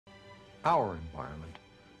our environment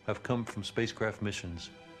have come from spacecraft missions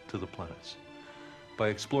to the planets. By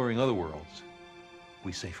exploring other worlds,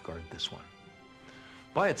 we safeguard this one.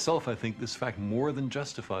 By itself, I think this fact more than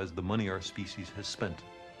justifies the money our species has spent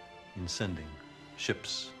in sending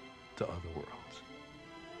ships to other worlds.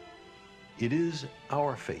 It is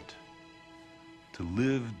our fate to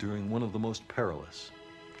live during one of the most perilous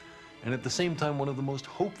and at the same time one of the most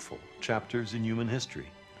hopeful chapters in human history.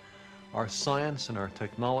 Our science and our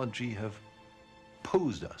technology have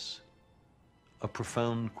posed us a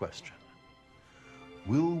profound question.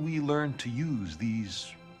 Will we learn to use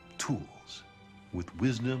these tools with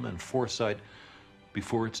wisdom and foresight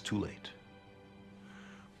before it's too late?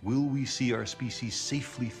 Will we see our species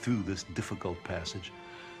safely through this difficult passage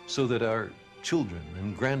so that our children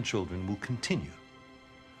and grandchildren will continue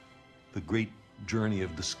the great journey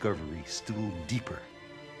of discovery still deeper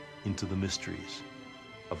into the mysteries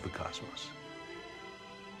of the cosmos?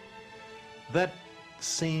 That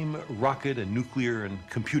same rocket and nuclear and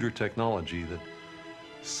computer technology that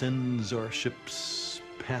sends our ships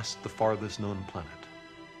past the farthest known planet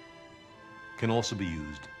can also be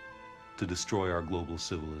used to destroy our global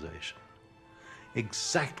civilization.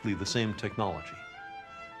 Exactly the same technology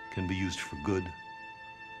can be used for good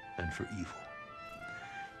and for evil.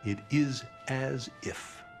 It is as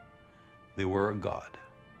if there were a God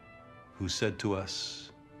who said to us,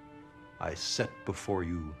 I set before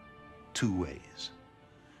you two ways.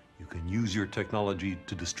 You can use your technology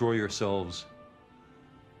to destroy yourselves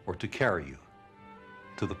or to carry you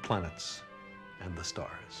to the planets and the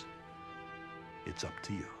stars. It's up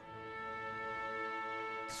to you.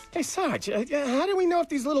 Hey, Sarge, how do we know if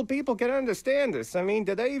these little people can understand us? I mean,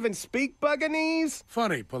 do they even speak Buganese?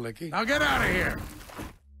 Funny, Palicki. Now get out of here!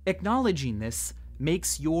 Acknowledging this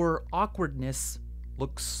makes your awkwardness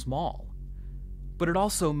look small, but it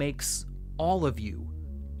also makes all of you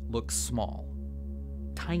look small.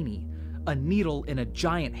 Tiny, a needle in a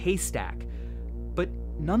giant haystack, but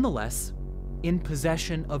nonetheless in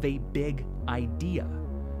possession of a big idea.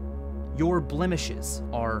 Your blemishes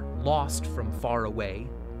are lost from far away,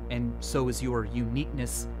 and so is your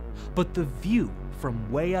uniqueness, but the view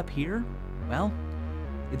from way up here, well,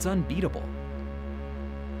 it's unbeatable.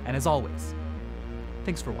 And as always,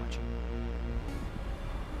 thanks for watching.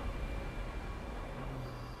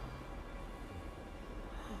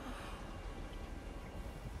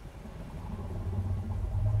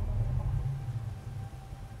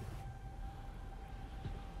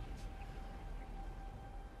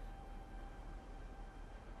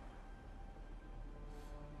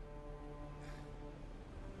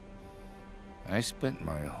 I spent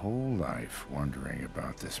my whole life wondering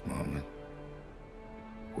about this moment.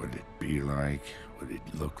 Would it be like? Would it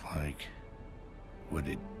look like? Would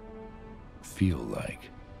it feel like?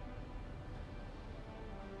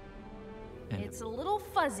 It's a little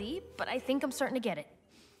fuzzy, but I think I'm starting to get it.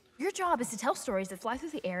 Your job is to tell stories that fly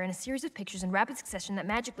through the air in a series of pictures in rapid succession that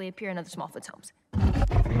magically appear in other Smallfoots' homes.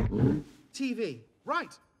 TV,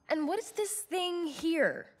 right. And what is this thing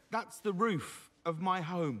here? That's the roof of my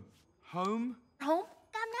home. Home? Home?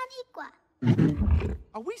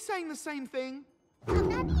 Are we saying the same thing?